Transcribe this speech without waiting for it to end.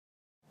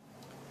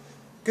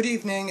Good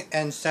evening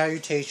and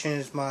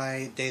salutations,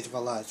 my Days of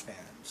Our Lives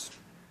fans.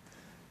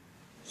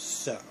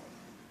 So,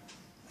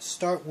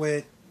 start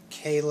with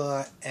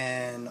Kayla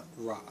and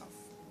Rob.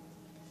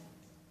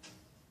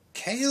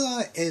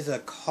 Kayla is a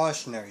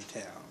cautionary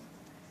tale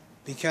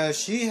because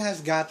she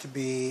has got to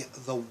be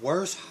the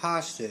worst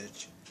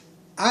hostage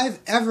I've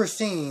ever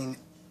seen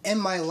in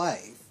my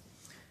life.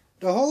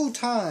 The whole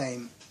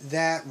time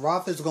that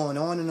Rob is going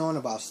on and on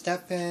about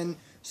Stefano,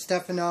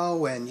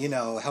 and,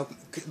 help.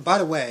 By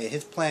the way,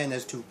 his plan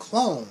is to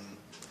clone.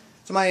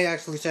 Somebody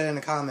actually said in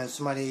the comments,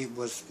 they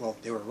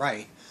were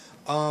right.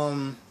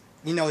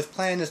 His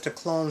plan is to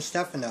clone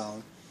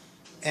Stefano,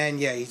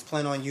 and yeah, he's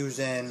planning on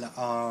using,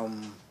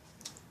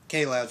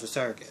 Kayla as a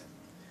surrogate.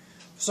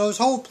 So his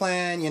whole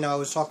plan,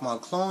 was talking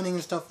about cloning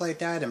and stuff like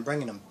that, and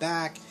bringing him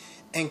back.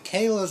 And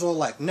Kayla's all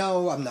like,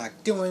 no, I'm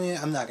not doing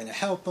it. I'm not going to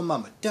help him.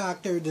 I'm a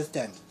doctor, this,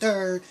 that, and the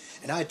third.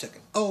 And I took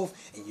an oath,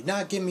 and you're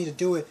not getting me to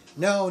do it.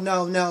 No,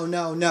 no, no,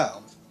 no,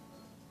 no.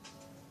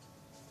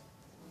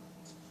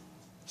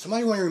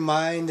 Somebody want to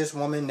remind this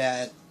woman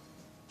that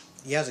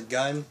he has a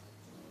gun?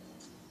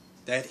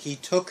 That he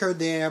took her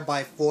there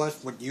by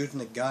force with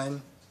using a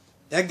gun?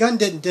 That gun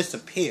didn't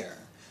disappear.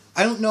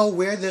 I don't know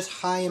where this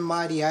high and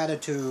mighty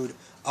attitude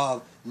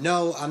of,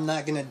 no, I'm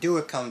not going to do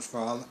it comes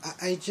from.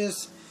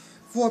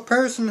 For a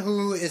person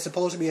who is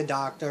supposed to be a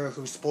doctor,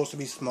 who's supposed to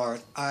be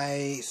smart,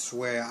 I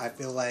swear, I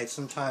feel like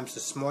sometimes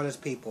the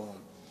smartest people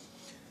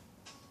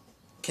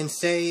can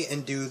say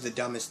and do the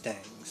dumbest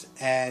things.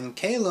 And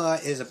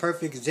Kayla is a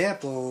perfect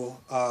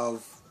example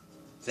of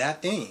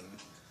that thing.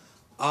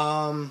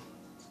 So,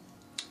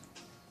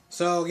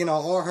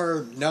 all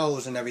her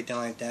no's and everything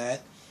like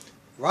that.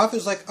 Rob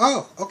is like,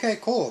 oh, okay,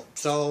 cool.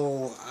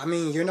 So,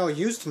 you're no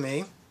use to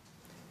me.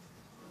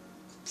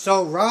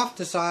 So, Rob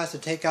decides to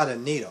take out a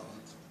needle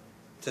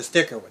to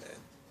stick her with it.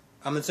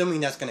 I'm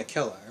assuming that's going to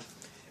kill her.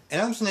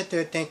 And I'm sitting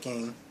there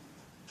thinking,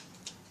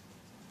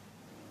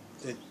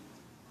 did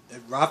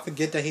Rob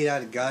forget that he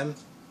had a gun?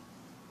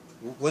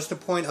 What's the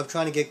point of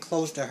trying to get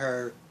close to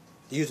her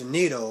to use a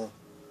needle?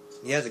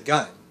 He has a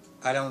gun.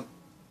 I don't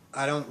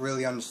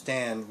really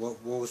understand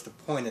what was the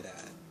point of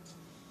that.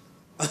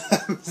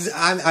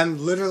 I'm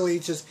literally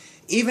just,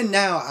 even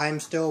now I'm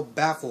still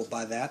baffled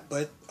by that,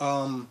 but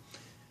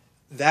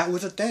that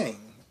was a thing.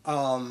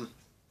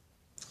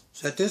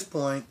 So at this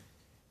point,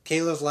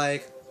 Kayla's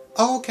like,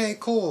 oh, okay,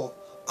 cool,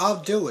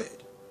 I'll do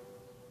it.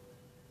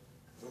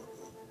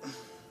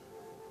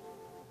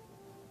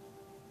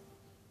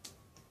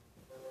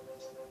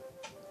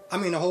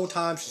 The whole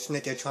time she's sitting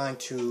there trying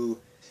to...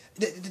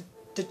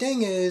 The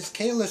thing is,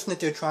 Kayla's sitting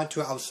there trying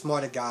to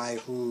outsmart a guy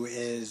who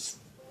is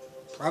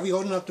probably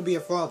old enough to be a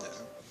father.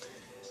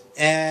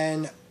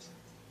 And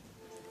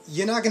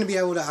you're not going to be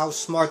able to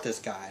outsmart this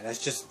guy.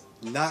 That's just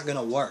not going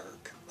to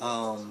work.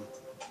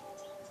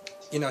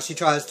 She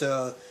tries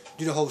to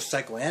do the whole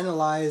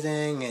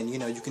psychoanalyzing, and,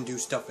 you can do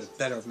stuff for the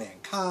better of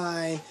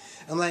mankind.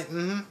 I'm like,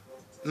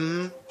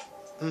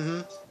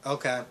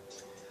 okay.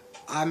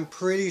 I'm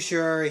pretty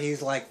sure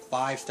he's like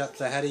 5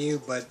 steps ahead of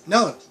you, but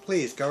no,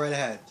 please, go right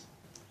ahead.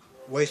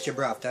 Waste your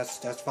breath,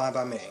 that's fine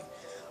by me.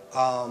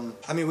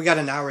 We got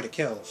an hour to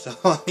kill, so,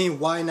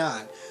 why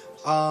not?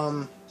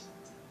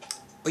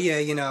 But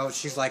yeah,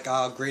 she's like,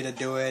 I'll agree to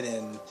do it,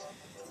 and,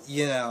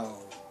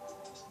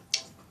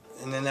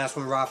 and then that's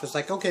when Rob is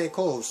like, okay,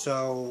 cool,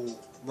 so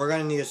we're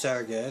going to need a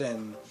surrogate.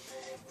 And,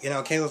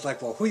 Kayla's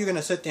like, well, who are you going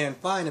to sit there and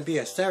find to be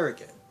a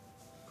surrogate?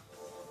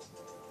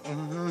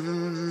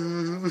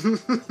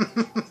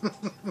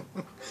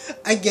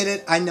 I get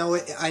it. I know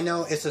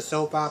it's a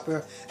soap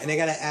opera, and they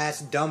got to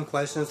ask dumb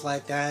questions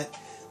like that.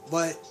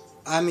 But,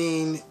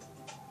 the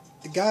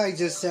guy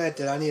just said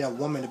that I need a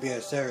woman to be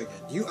a surrogate.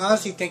 Do you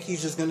honestly think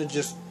he's just going to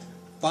just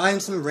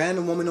find some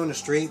random woman on the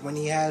street when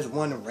he has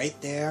one right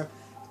there?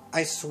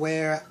 I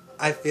swear,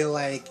 I feel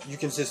like you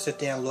can just sit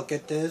there and look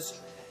at this,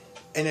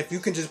 and if you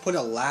can just put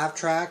a laugh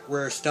track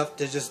where stuff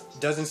that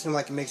just doesn't seem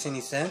like it makes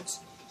any sense,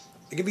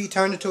 it could be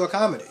turned into a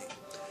comedy.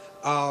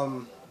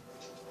 And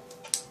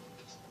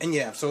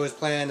yeah, so his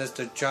plan is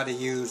to try to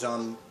use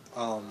Kayla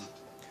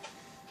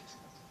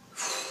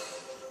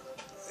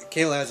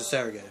as a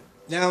surrogate.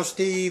 Now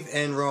Steve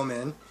and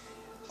Roman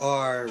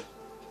are,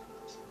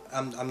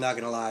 I'm not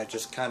gonna lie,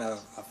 just kind of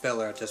a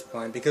filler at this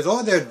point, because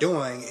all they're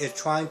doing is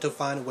trying to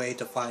find a way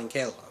to find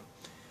Kayla.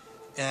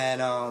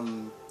 And,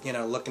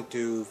 looking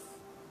through,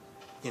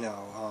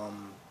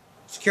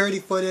 security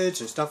footage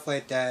and stuff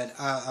like that.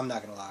 I'm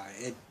not gonna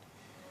lie.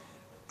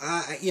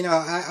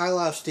 I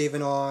love Steve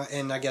and all,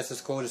 and I guess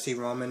it's cool to see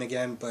Roman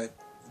again, but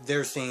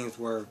their scenes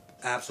were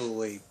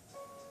absolutely,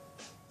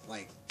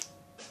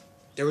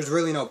 there was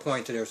really no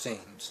point to their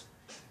scenes.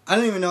 I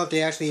don't even know if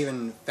they actually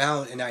even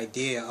found an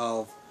idea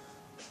of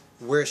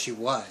where she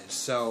was,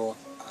 so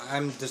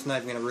I'm just not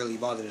even going to really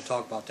bother to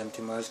talk about them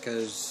too much,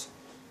 because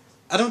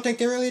I don't think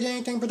they really did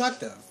anything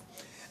productive.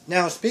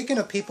 Now, speaking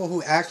of people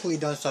who actually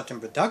done something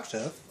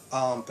productive,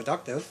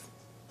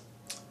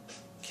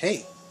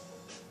 Kate.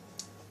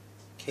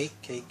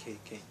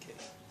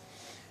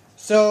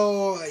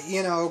 So,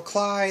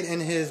 Clyde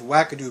and his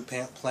wackadoo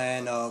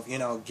plan of,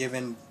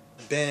 giving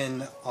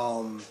Ben,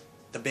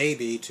 the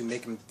baby to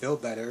make him feel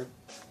better,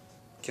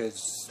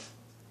 because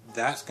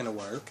that's gonna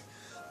work.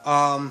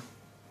 I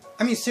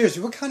mean,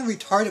 seriously, what kind of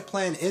retarded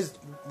plan is,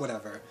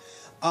 whatever.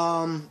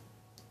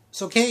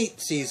 So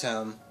Kate sees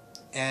him,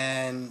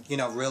 and,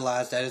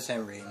 realize that it's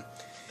Henry.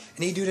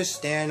 And he do this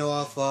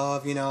standoff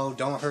of,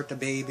 don't hurt the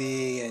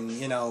baby,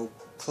 and,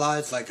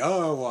 Clyde's like,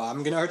 oh, well,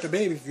 I'm gonna hurt the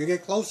baby if you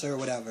get closer, or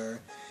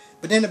whatever.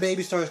 But then the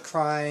baby starts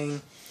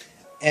crying,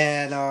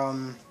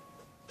 and,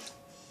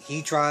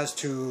 he tries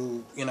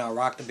to,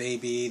 rock the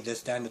baby,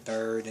 this, that, and the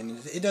third,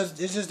 and it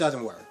just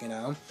doesn't work,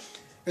 because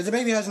the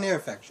baby has an ear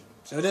infection.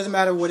 So it doesn't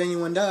matter what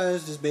anyone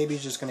does, this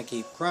baby's just gonna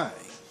keep crying.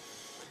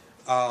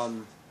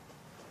 From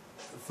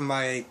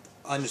my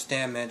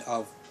understanding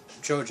of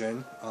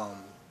children,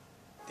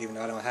 even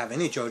though I don't have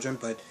any children,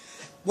 but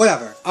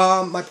whatever.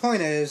 My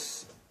point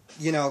is,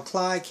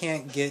 Clyde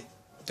can't get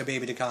the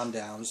baby to calm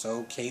down,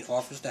 so Kate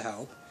offers to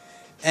help.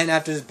 And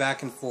after this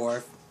back and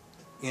forth,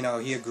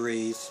 he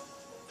agrees.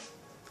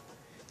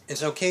 And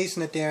so Kate's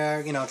in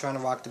there, trying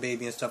to rock the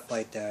baby and stuff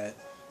like that.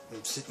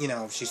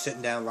 And, she's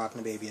sitting down rocking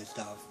the baby and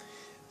stuff.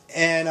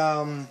 And,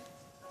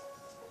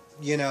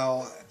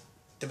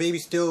 the baby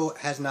still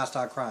has not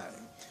stopped crying.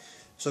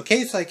 So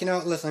Kate's like,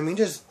 listen, let me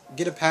just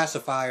get a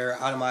pacifier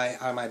out of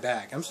my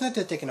bag. I'm sitting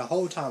there thinking the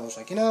whole time, I was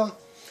like, I'd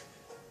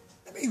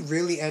be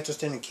really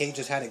interested in Kate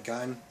just had a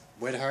gun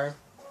with her,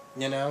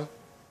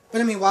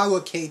 But I mean, why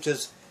would Kate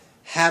just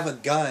have a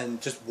gun,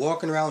 just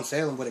walking around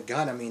Salem with a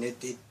gun? I mean,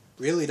 it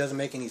really doesn't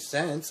make any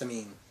sense. I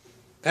mean,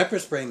 pepper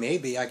spray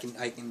maybe, I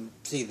can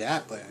see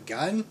that, but a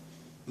gun?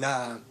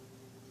 Nah.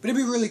 But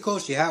it'd be really cool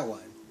if she had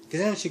one, because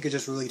then she could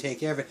just really take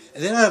care of it.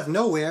 And then out of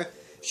nowhere,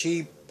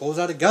 she pulls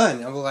out a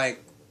gun, and we're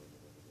like,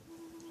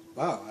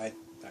 wow, I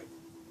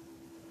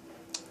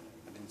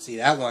didn't see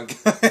that one.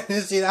 I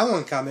didn't see that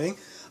one coming.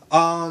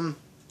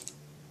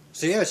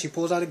 So yeah, she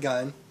pulls out a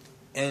gun,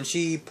 and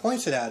she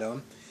points it at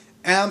him,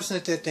 and I'm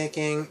sitting there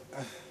thinking,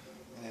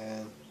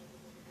 man.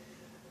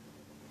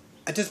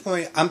 At this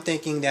point, I'm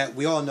thinking that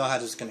we all know how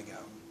this is going to go.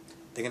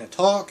 They're going to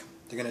talk,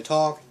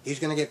 he's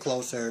going to get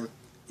closer,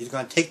 he's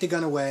going to take the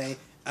gun away,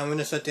 I'm going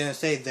to sit there and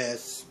say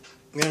this,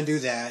 I'm going to do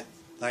that,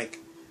 like,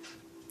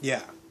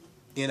 yeah.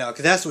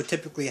 Because that's what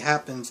typically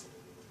happens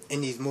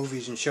in these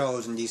movies and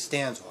shows and these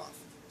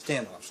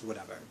standoffs,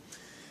 whatever.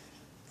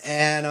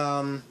 And,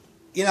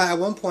 at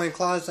one point,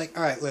 Claude's like,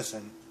 alright,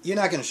 listen, you're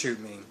not going to shoot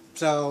me.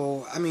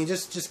 So, I mean,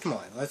 just come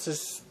on, let's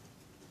just,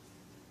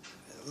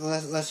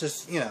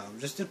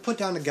 just put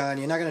down the gun,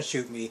 you're not going to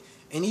shoot me.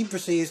 And he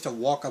proceeds to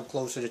walk up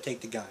closer to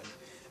take the gun.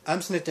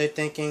 I'm sitting there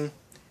thinking,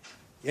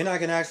 you're not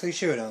going to actually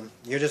shoot him.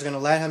 You're just going to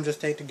let him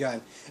just take the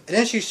gun. And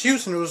then she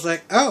shoots and it was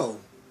like, oh,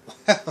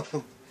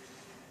 well,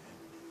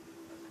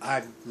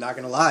 I'm not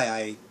going to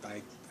lie,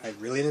 I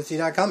really didn't see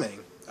that coming.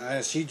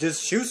 She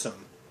just shoots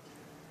him.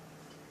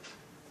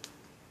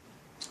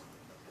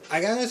 I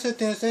gotta sit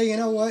there and say, you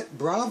know what?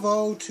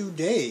 Bravo to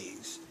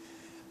Days.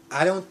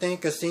 I don't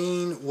think a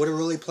scene would have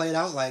really played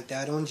out like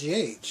that on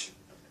GH.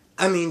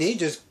 I mean, they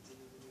just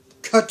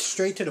cut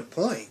straight to the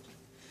point.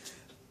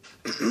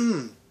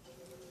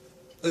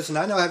 Listen,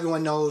 I know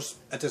everyone knows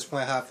at this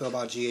point how I feel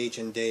about GH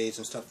and Days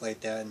and stuff like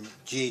that. And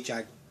GH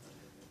I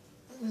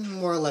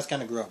more or less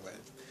kind of grew up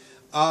with.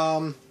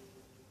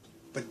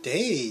 But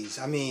Days,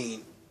 I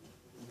mean,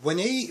 when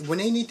they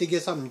need to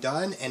get something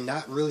done and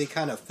not really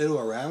kind of fiddle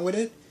around with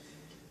it,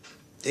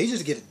 they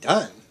just get it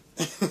done.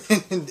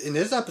 In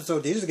this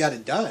episode, they just got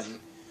it done.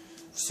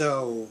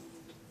 So,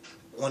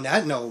 on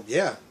that note,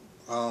 yeah.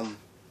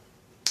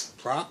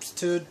 Props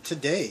to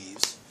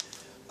Days.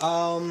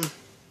 So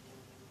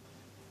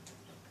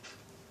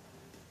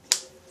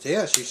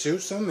yeah, she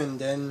shoots him and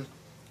then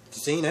the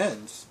scene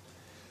ends.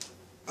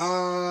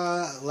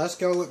 Let's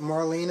go with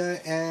Marlena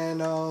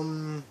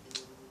and,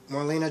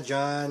 Marlena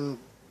John,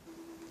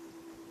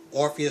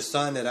 Orpheus'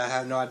 son that I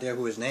have no idea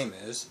who his name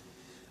is.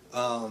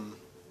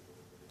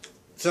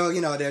 So,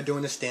 they're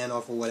doing a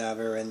standoff or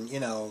whatever, and,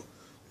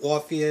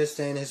 Orpheus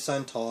and his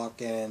son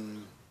talk,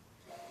 and,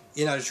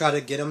 to try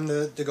to get him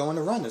to go on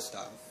the run and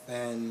stuff.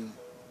 And,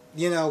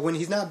 when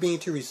he's not being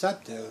too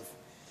receptive,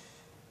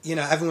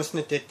 everyone's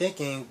sitting there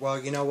thinking, well,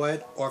 you know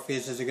what,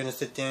 Orpheus is going to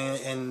sit there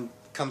and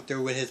come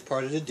through with his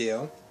part of the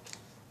deal,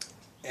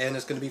 and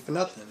it's going to be for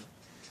nothing.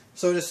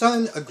 So the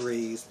son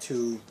agrees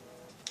to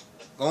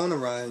go on the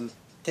run,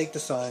 take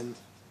his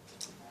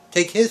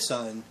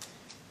son,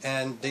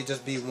 and they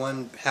just be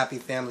one happy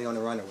family on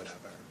the run or whatever.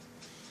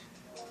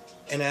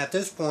 And at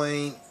this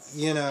point,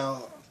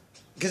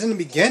 because in the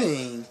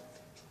beginning,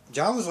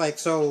 John was like,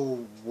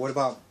 so what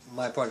about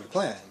my part of the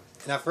plan?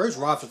 And at first,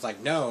 Roth was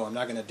like, no, I'm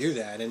not going to do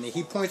that. And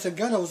he points a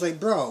gun. I was like,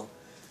 bro,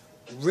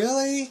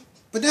 really?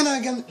 But then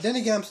again,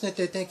 I'm sitting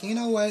there thinking, you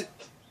know what?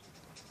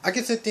 I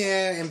could sit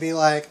there and be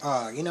like,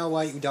 oh, you know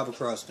what? You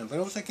double-crossed him. But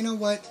I was like, you know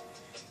what?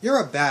 You're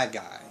a bad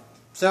guy.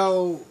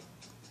 So,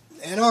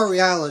 in our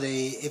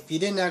reality, if you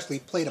didn't actually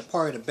play the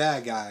part of the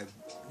bad guy,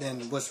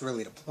 then what's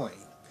really the point?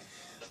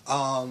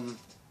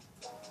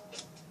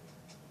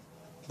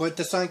 But But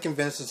the son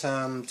convinces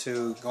him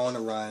to go on a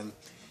run.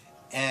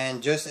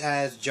 And just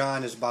as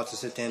John is about to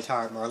sit there and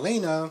target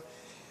Marlena,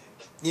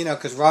 you know,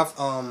 because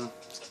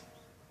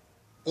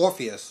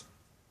Orpheus,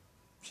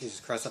 Jesus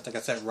Christ, I think I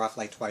said rough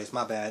like twice,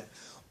 my bad.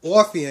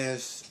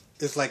 Orpheus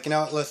is like, you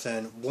know,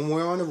 listen, when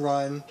we're on the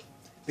run,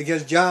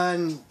 because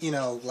John, you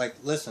know, like,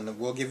 listen,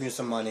 we'll give you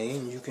some money,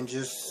 and you can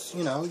just,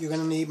 you know, you're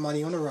going to need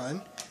money on the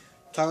run.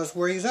 Tell us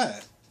where he's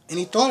at. And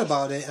he thought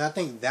about it, and I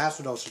think that's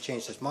what also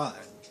changed his mind.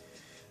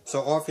 So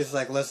Orpheus is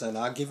like, listen,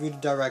 I'll give you the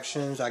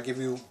directions, I'll give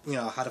you, you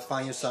know, how to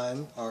find your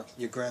son, or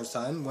your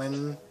grandson,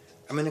 when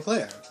I'm in the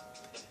clear.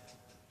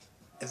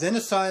 And then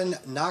the son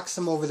knocks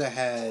him over the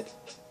head,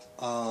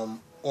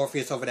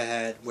 Orpheus over the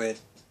head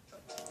with,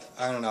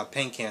 I don't know, a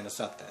paint can or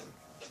something.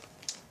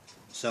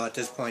 So at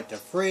this point they're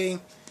free.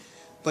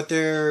 But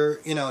they're,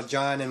 you know,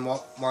 John and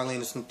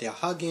Marlene are sitting there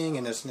hugging,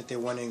 and they're sitting there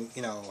wondering,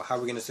 you know, how are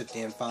we going to sit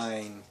there and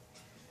find,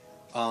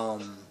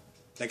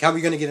 like, how are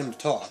we going to get him to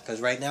talk? Because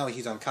right now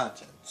he's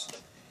unconscious.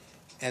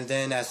 And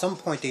then at some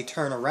point they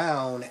turn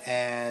around,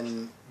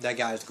 and that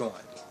guy's gone.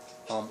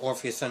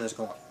 Orpheus' son is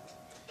gone.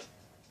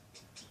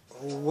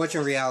 Which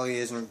in reality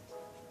isn't,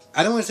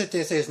 I don't want to sit there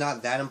and say it's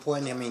not that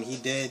important. I mean, he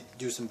did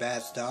do some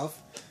bad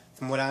stuff,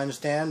 from what I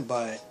understand,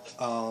 but,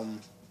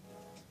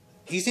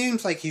 he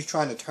seems like he's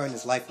trying to turn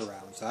his life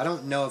around. So I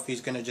don't know if he's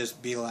going to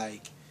just be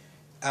like,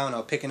 I don't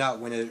know, picking up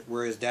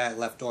where his dad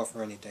left off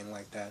or anything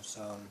like that.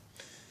 So,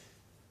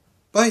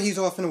 but he's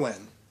off and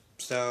win.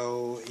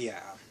 So,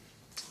 yeah.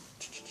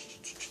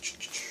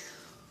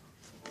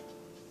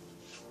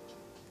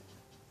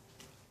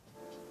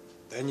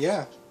 Then,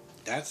 yeah,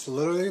 that's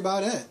literally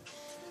about it.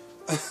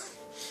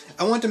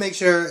 I want to make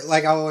sure,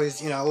 like I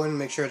always, you know, I want to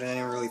make sure that I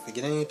didn't really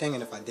forget anything.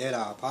 And if I did,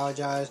 I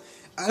apologize.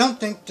 I don't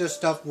think the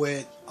stuff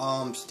with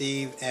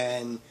Steve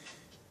and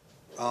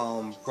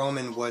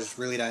Roman was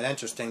really that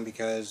interesting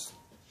because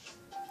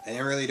they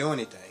didn't really do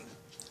anything.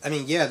 I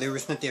mean, yeah, they were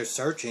spent there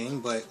searching,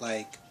 but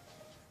like,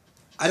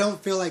 I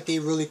don't feel like they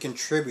really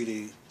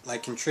contribute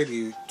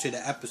to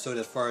the episode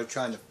as far as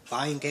trying to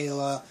find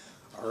Kayla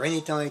or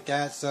anything like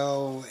that.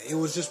 So it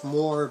was just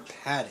more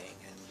padding,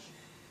 and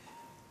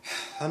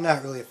I'm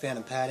not really a fan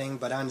of padding,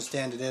 but I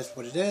understand it is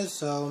what it is.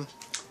 So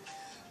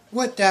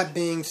with that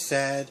being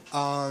said,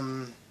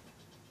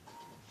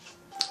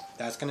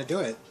 that's going to do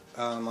it.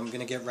 I'm going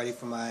to get ready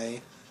for my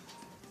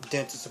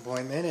dentist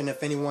appointment, and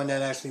if anyone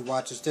that actually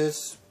watches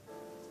this,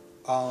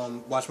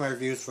 watch my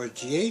reviews for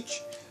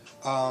GH,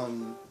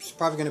 it's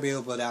probably going to be a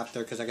little bit after,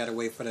 because I got to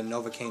wait for the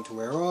Novocaine to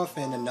wear off,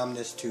 and the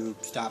numbness to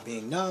stop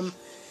being numb,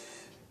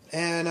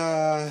 and,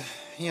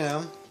 you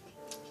know,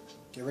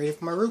 get ready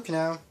for my root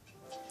canal.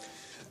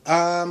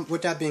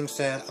 With that being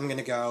said, I'm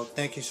gonna go.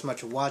 Thank you so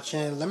much for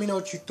watching. Let me know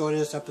what you thought of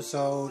this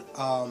episode.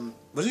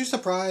 Was you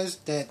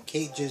surprised that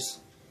Kate just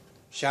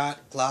shot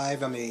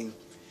Clive? I mean,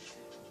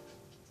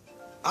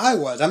 I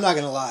was. I'm not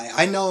gonna lie.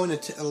 I know in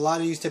a lot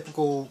of these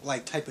typical,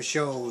 like, type of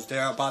shows,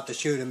 they're about to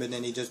shoot him and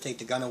then he just take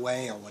the gun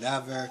away or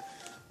whatever.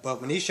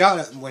 But when she shot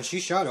it,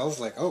 I was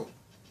like, oh,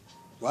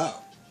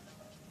 wow.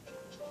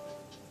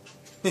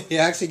 He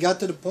actually got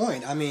to the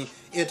point. I mean,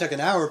 it took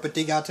an hour, but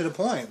they got to the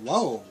point.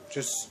 Whoa,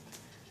 just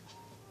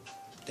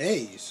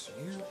days.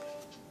 You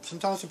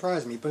sometimes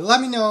surprise me. But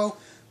let me know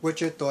what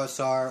your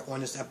thoughts are on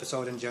this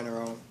episode in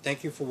general.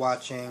 Thank you for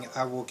watching.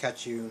 I will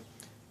catch you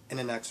in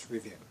the next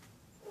review.